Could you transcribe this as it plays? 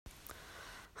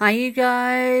Hi, you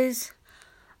guys.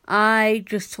 I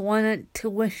just wanted to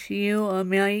wish you a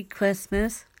Merry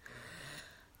Christmas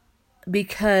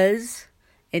because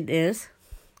it is.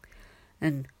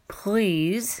 And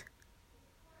please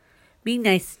be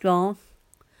nice, small.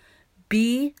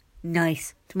 Be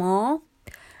nice, small.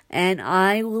 And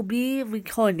I will be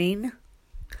recording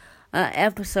an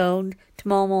episode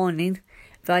tomorrow morning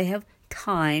if I have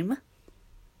time.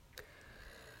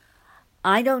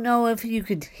 I don't know if you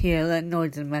could hear that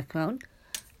noise in the background,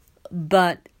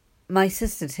 but my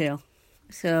sister's here.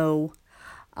 So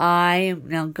I am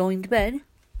now going to bed.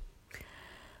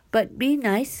 But be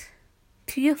nice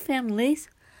to your families.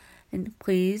 And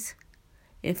please,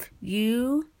 if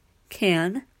you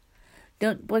can,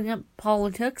 don't bring up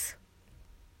politics.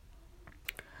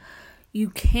 You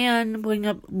can bring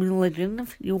up religion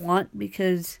if you want,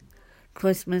 because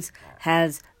Christmas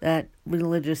has that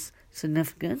religious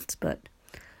significance, but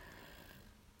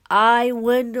I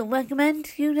would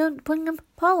recommend you don't bring up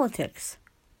politics.